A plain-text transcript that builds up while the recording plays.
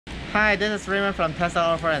Hi, this is Raymond from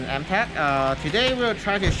EVOffer and MTech. Today we'll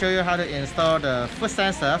try to show you how to install the foot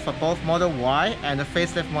sensor for both Model Y and the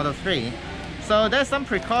Facelift Model 3. So there's some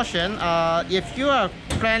precaution. If you are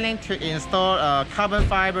planning to install a carbon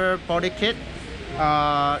fiber body kit,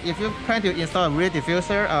 if you plan to install a rear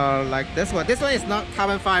diffuser like this one is not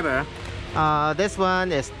carbon fiber. This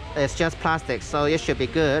one is just plastic, so it should be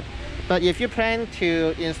good. But if you plan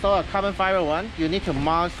to install a carbon fiber one, you need to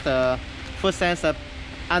mount the foot sensor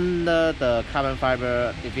under the carbon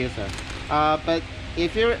fiber diffuser. But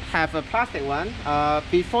if you have a plastic one,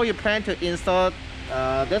 before you plan to install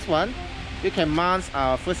this one, you can mount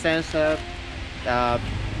our foot sensor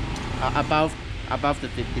above the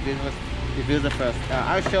diffuser first.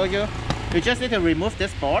 I'll show you. You just need to remove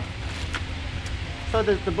this board. So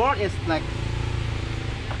the board is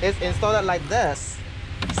installed like this.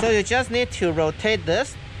 So you just need to rotate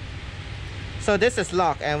this. So this is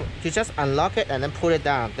locked, and you just unlock it and then pull it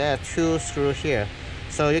down. There are two screws here,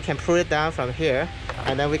 so you can pull it down from here,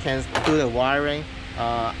 and then we can do the wiring.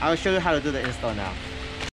 I'll show you how to do the install now.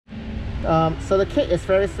 So the kit is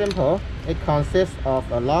very simple. It consists of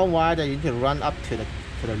a long wire that you need to run up to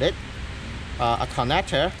the lid, a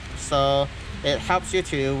connector, so it helps you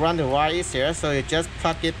to run the wire easier. So you just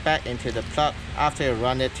plug it back into the plug after you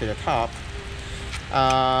run it to the top,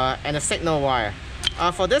 and a signal wire.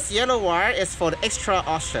 For this yellow wire is for the extra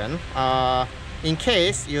option. In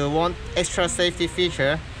case you want extra safety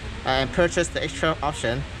feature and purchase the extra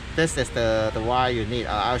option, this is the wire you need.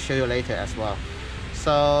 I'll show you later as well.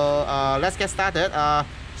 So let's get started.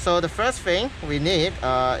 So the first thing we need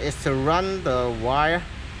is to run the wire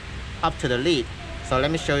up to the lead. So let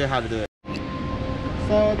me show you how to do it.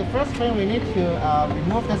 So the first thing we need to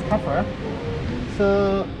remove this cover.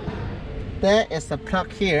 So there is a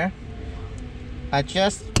plug here. I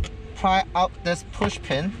just pry out this push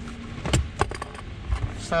pin.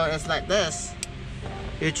 So it's like this.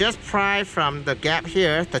 You just pry from the gap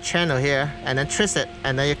here, the channel here, and then twist it,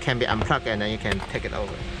 and then it can be unplugged, and then you can take it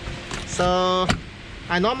over. So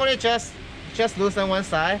I normally just loosen one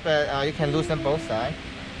side, but you can loosen both sides.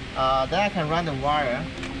 Then I can run the wire.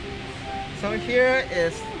 So here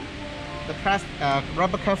is the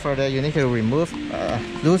rubber cover that you need to remove,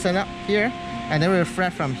 loosen up here, and then we'll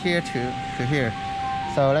thread from here to here.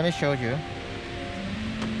 So let me show you.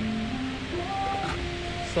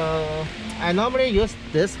 So I normally use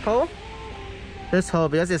this hole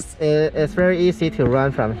because it's very easy to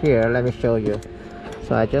run from here. Let me show you.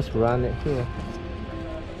 So I just run it here.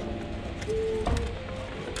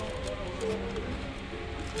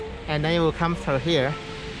 And then it will come through here.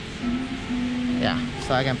 Yeah,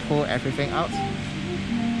 so I can pull everything out.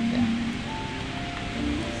 Yeah.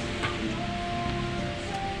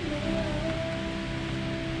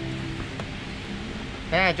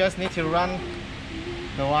 Then I just need to run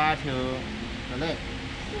the wire to the lid.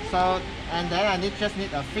 So, and then I just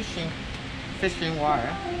need a fishing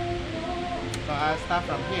wire. So I'll start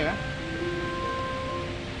from here.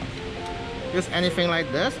 Use anything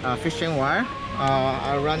like this, a fishing wire.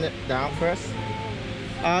 I'll run it down first.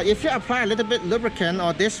 If you apply a little bit lubricant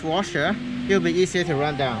or dishwasher, it'll be easier to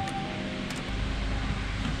run down.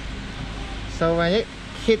 So when it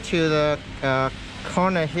hit to the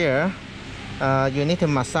corner here, you need to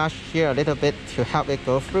massage here a little bit to help it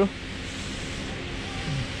go through.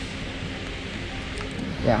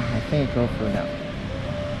 Yeah, I think it goes through now.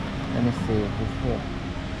 Let me see if it's here.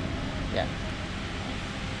 Yeah.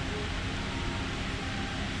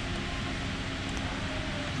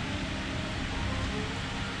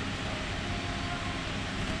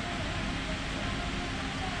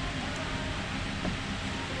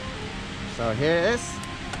 So here it is.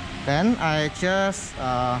 Then I just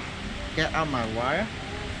get out my wire.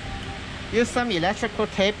 Use some electrical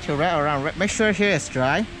tape to wrap around. Make sure here is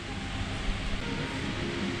dry.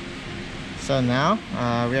 So now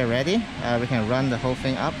we are ready. We can run the whole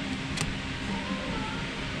thing up.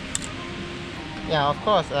 Yeah, of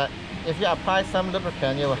course, if you apply some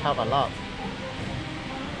lubricant, it will help a lot.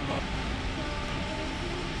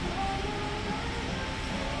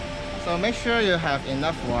 So make sure you have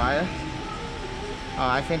enough wire.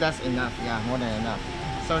 I think that's enough. Yeah, more than enough.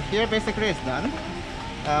 So here basically it's done.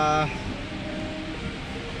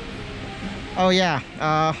 Oh yeah,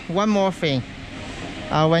 one more thing.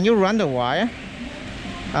 When you run the wire,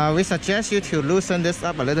 we suggest you to loosen this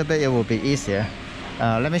up a little bit. It will be easier.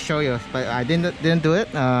 Let me show you, but I didn't do it.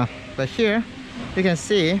 But here you can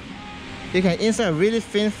see you can insert a really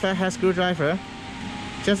thin flathead screwdriver.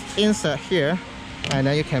 Just insert here, and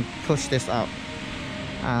then you can push this out.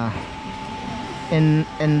 In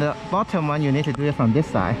the bottom one, you need to do it from this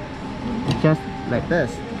side. It's just like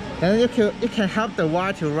this. Then it can help the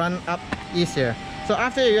wire to run up easier. So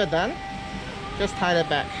after you're done, just tie it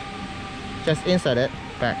back. Just insert it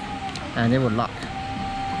back and it will lock.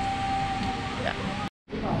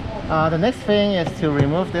 Yeah. The next thing is to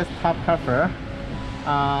remove this top cover.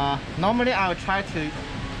 Normally I would try to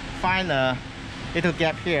find a little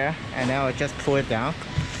gap here and then I will just pull it down.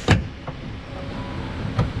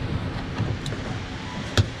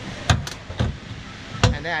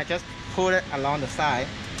 And then I just pull it along the side.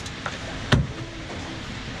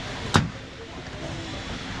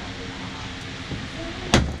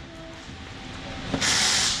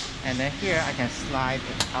 And then here I can slide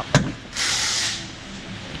it up.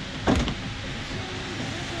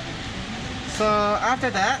 So after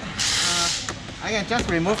that, I can just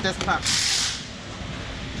remove this plug.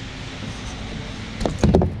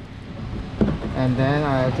 And then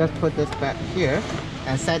I just put this back here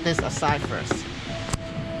and set this aside first.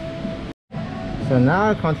 So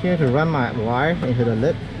now I continue to run my wire into the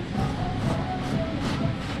lid.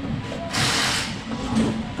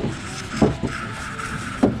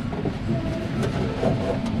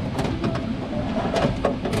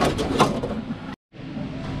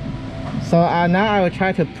 So now I will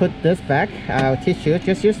try to put this back. I'll teach you.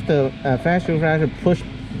 Just use the fast screwdriver to push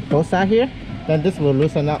both sides here. Then this will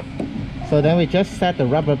loosen up. So then we just set the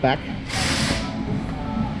rubber back.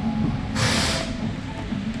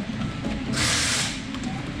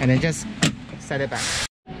 And then just set it back.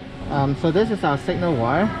 So this is our signal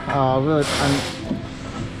wire. We'll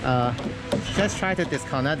just try to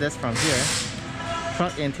disconnect this from here.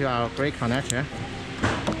 Plug into our brake connector.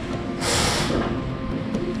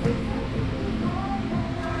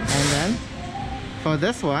 For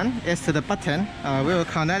this one, is to the button. We will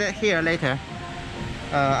connect it here later.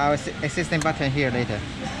 Our existing button here later.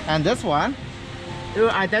 And this one, you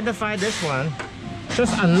will identify this one.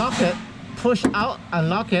 Just unlock it, push out,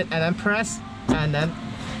 unlock it, and then press, and then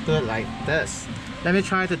do it like this. Let me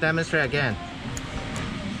try to demonstrate again.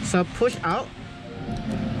 So push out,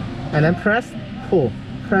 and then press, pull,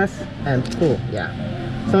 press, and pull. Yeah.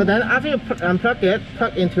 So then after you unplug it,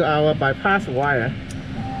 plug into our bypass wire,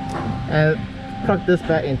 and plug this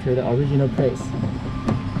back into the original place.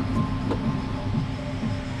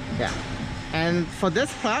 Yeah. And for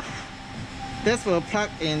this plug, this will plug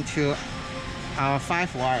into our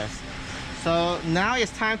 5 wires. So now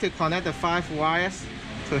it's time to connect the 5 wires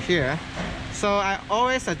to here. So I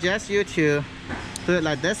always suggest you to do it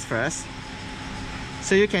like this first,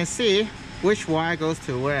 so you can see which wire goes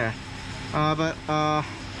to where.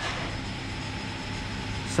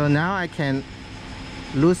 So now I can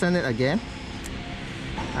loosen it again.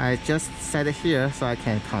 I just set it here so I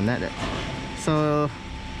can connect it. So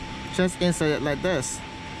just insert it like this.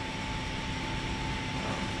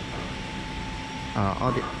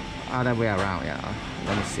 All the other way around. Yeah.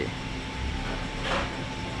 Let me see.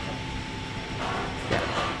 Yeah.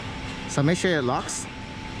 So make sure it locks.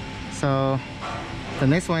 So the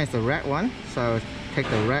next one is the red one. So take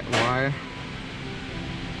the red wire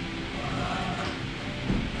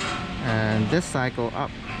and this side go up.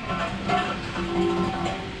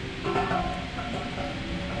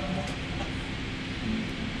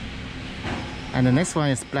 And the next one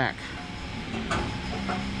is black.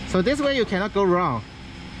 So this way you cannot go wrong.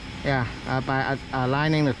 Yeah, by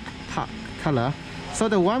aligning the top color. So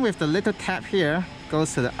the one with the little tab here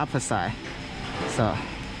goes to the upper side. So,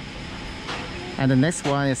 and the next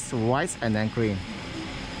one is white and then green.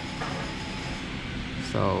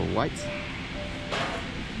 So white.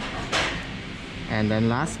 And then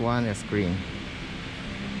last one is green.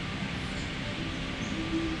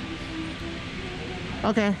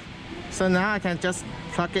 Okay, so now I can just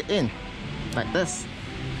plug it in like this.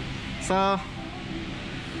 So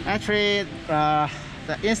actually the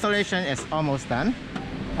installation is almost done.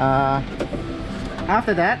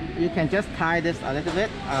 After that, you can just tie this a little bit,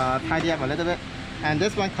 tidy up a little bit, and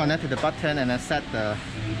this one connect to the button and then set the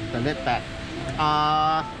lid back.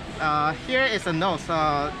 Here is a note,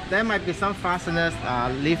 so there might be some fasteners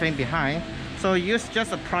leaving behind. So use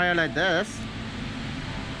just a plier like this,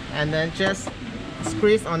 and then just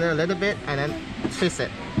squeeze on it a little bit, and then twist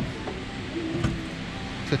it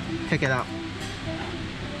to take it out.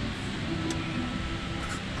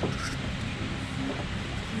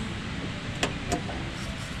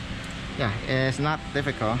 Yeah, it's not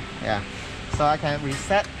difficult. Yeah, so I can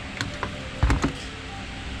reset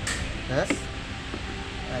this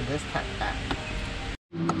and this tap back.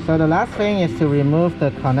 So the last thing is to remove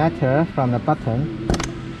the connector from the button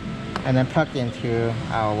and then plug into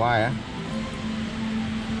our wire,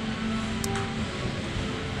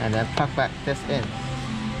 and then plug back this in.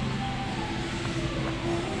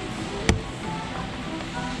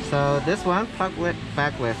 So this one plug it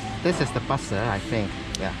back with, this is the buzzer, I think.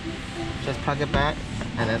 Yeah. Just plug it back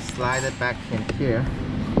and then slide it back in here.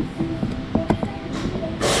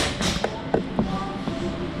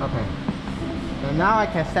 Okay. So now I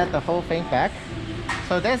can set the whole thing back.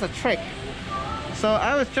 So there's a trick. So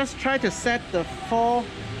I was just trying to set the 4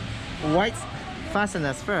 white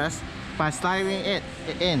fasteners first by sliding it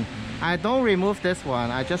in. I don't remove this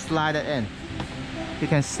one, I just slide it in. You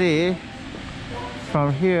can see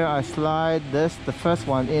from here I slide this, the first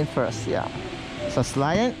one in first, yeah. So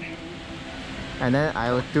slide it, and then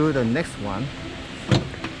I will do the next one.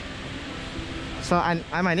 So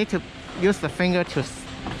I might need to use the finger to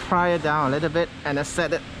pry it down a little bit and then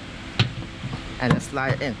set it and then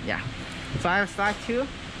slide it in, yeah. So I have slide 2 and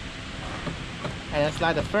then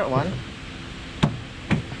slide the third one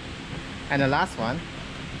and the last one.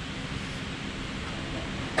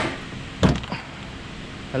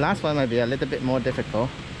 The last one might be a little bit more difficult,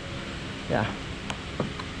 yeah.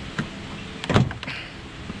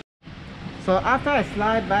 So after I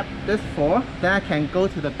slide back this 4, then I can go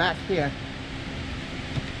to the back here.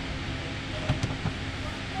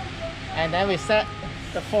 And then we set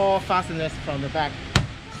the 4 fasteners from the back.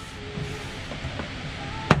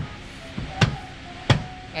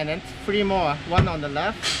 And then 3 more, one on the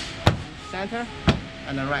left, center,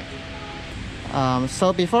 and the right.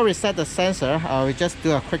 So before we set the sensor, we just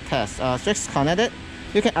do a quick test. Just connect it.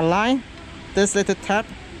 You can align this little tab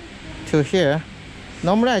to here.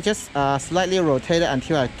 Normally I just slightly rotate it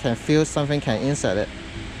until I can feel something can insert it.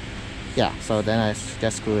 Yeah, so then I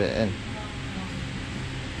just screw it in.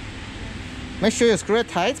 Make sure you screw it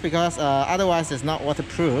tight because otherwise it's not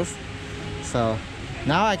waterproof. So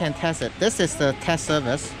now I can test it. This is the test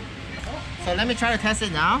surface. So let me try to test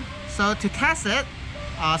it now. So to test it,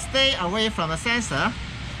 stay away from the sensor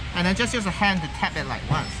and then just use a hand to tap it like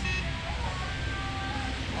once.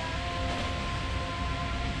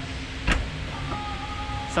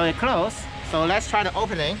 So it closed. So let's try the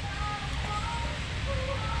opening.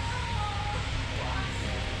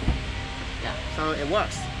 Yeah, so it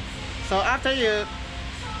works. So after you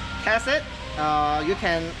test it, you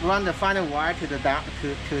can run the final wire to the down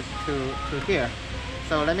to here.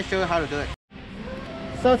 So let me show you how to do it.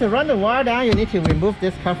 So to run the wire down, you need to remove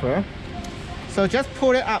this cover. So just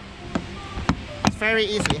pull it up. It's very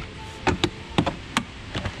easy.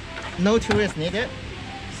 No tool is needed.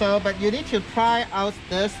 So, but you need to pry out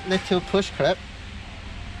this little push clip.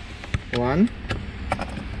 One.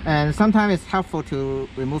 And sometimes it's helpful to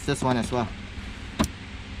remove this one as well.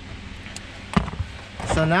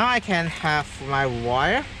 So now I can have my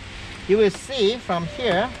wire. You will see from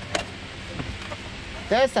here,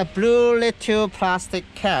 there's a blue little plastic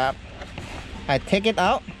cap. I take it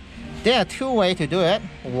out. There are 2 ways to do it.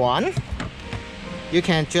 One, you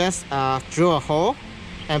can just drill a hole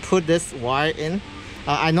and put this wire in.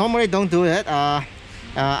 I normally don't do it.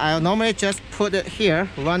 I normally just put it here,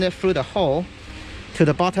 run it through the hole to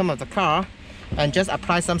the bottom of the car, and just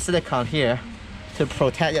apply some silicone here to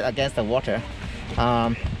protect it against the water.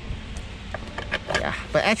 Yeah,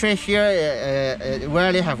 but actually here it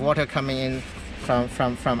rarely have water coming in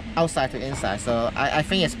from outside to inside, so I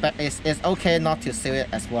think it's okay not to seal it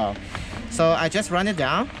as well. So I just run it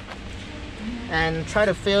down and try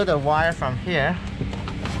to feel the wire from here.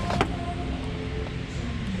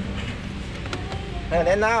 And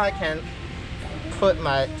then now I can put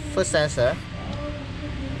my foot sensor.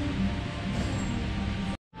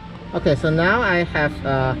 Okay, so now I have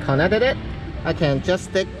connected it. I can just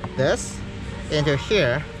stick this into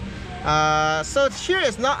here. So here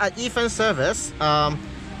is not an even surface.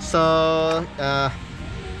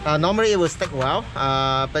 Normally it will stick well.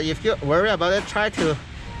 But if you worry about it, try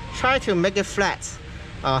to make it flat.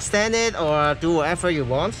 Stand it or do whatever you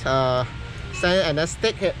want. Stand it and then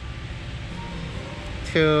stick it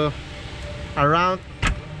to around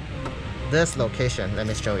this location. Let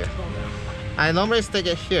me show you. I normally stick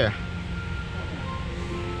it here.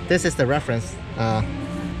 This is the reference.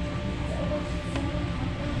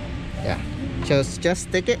 Yeah, just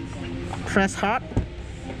stick it, press hard.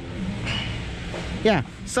 Yeah,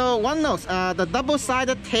 so one note, the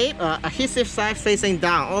double-sided tape, adhesive side facing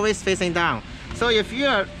down, always facing down. So if you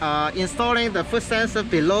are installing the foot sensor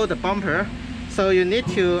below the bumper, so you need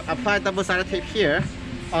to apply double-sided tape here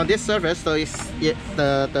on this surface, so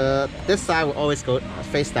this side will always go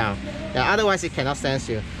face down. Yeah, otherwise it cannot sense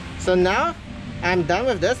you. So now I'm done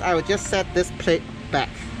with this. I will just set this plate back.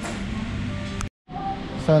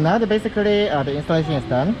 So now basically the installation is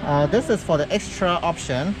done. This is for the extra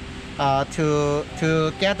option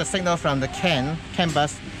to get the signal from the CAN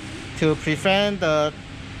bus to prevent the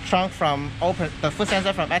trunk from the foot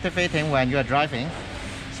sensor from activating when you are driving.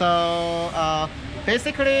 So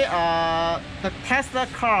basically, the Tesla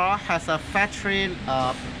car has a factory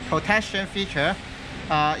protection feature.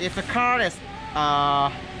 If the car is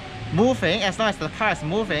moving, as long as the car is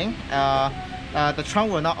moving, the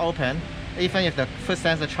trunk will not open, even if the foot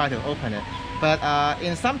sensor try to open it. But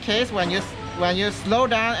in some case, when you slow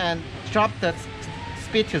down and drop the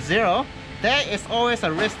speed to 0, there is always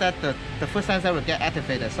a risk that the foot sensor will get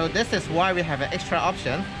activated. So this is why we have an extra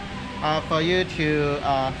option for you to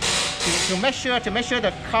make sure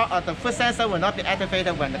the foot sensor will not be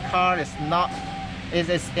activated when the car is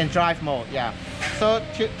in drive mode. Yeah. So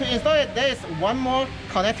to install it, there is one more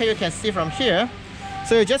connector you can see from here.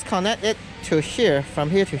 So you just connect it to here, from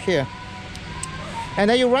here to here, and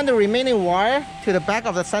then you run the remaining wire to the back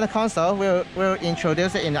of the center console. We'll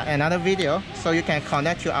introduce it in another video, so you can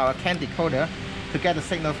connect to our CAN decoder to get the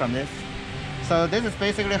signal from this. So this is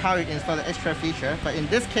basically how you install the extra feature, but in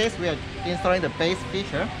this case we are installing the base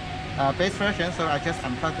feature, base version. So I just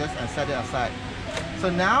unplug this and set it aside. So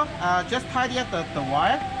now just tidy up the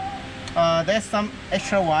wire. There's some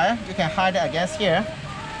extra wire, you can hide it against here.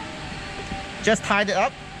 Just tidy it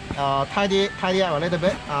up, tidy up a little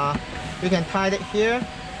bit. You can tie it here,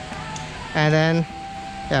 and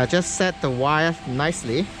then just set the wire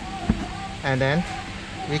nicely, and then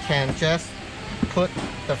we can just put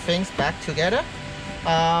the things back together.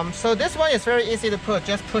 So this one is very easy to put,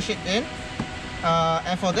 just push it in,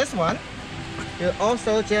 and for this one you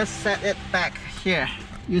also just set it back here.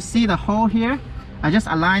 You see the hole here? I just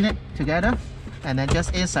align it together and then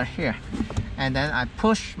just insert here, and then I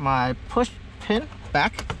push my push pin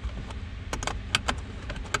back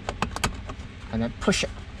and then push it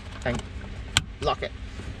and lock it.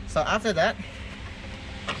 So after that,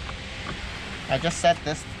 I just set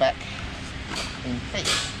this back in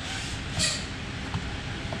place.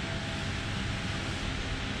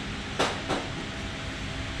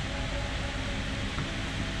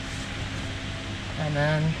 And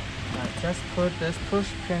then I just put this push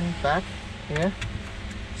pin back here.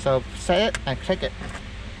 So set it and click it.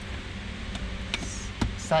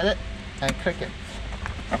 Set it and click it.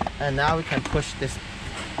 And now we can put this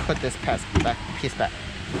piece back.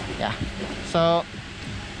 Yeah. So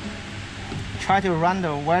try to run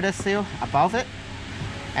the weather seal above it,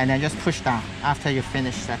 and then just push down after you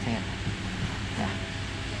finish setting it. Yeah.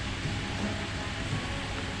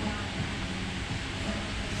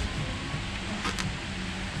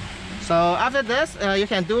 So after this, you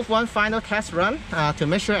can do one final test run to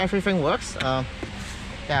make sure everything works.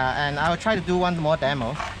 Yeah, and I'll try to do one more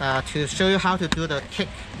demo to show you how to do the kick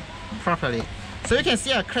properly. So you can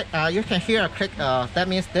see a click, you can hear a click. That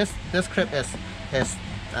means this clip is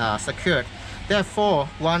secured. There are 4,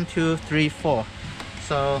 1, 2, 3, 4.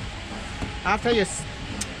 So after you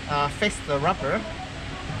fix the rubber,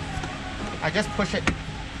 I just push it.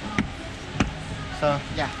 So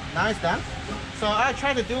yeah, now it's done. So I'll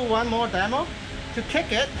try to do one more demo. To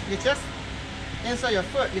kick it, you just insert your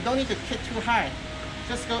foot. You don't need to kick too high.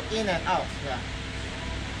 Just go in and out. Yeah.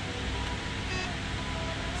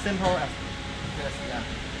 Simple as this. Yeah.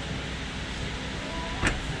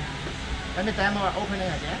 Let me demo opening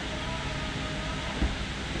again.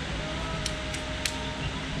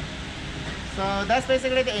 So that's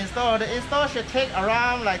basically the install. The install should take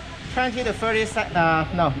around like 20 to 30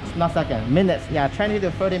 no, it's not seconds, minutes. Yeah, 20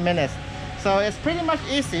 to 30 minutes. So it's pretty much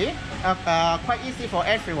easy, quite easy for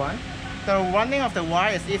everyone. The running of the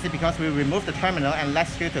wire is easy because we remove the terminal and let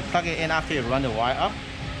you to plug it in after you run the wire up.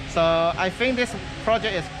 So I think this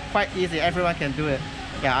project is quite easy. Everyone can do it.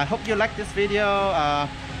 Yeah, I hope you like this video.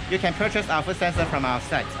 You can purchase our foot sensor from our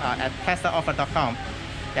site at teslaoffer.com.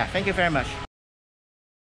 Yeah, thank you very much.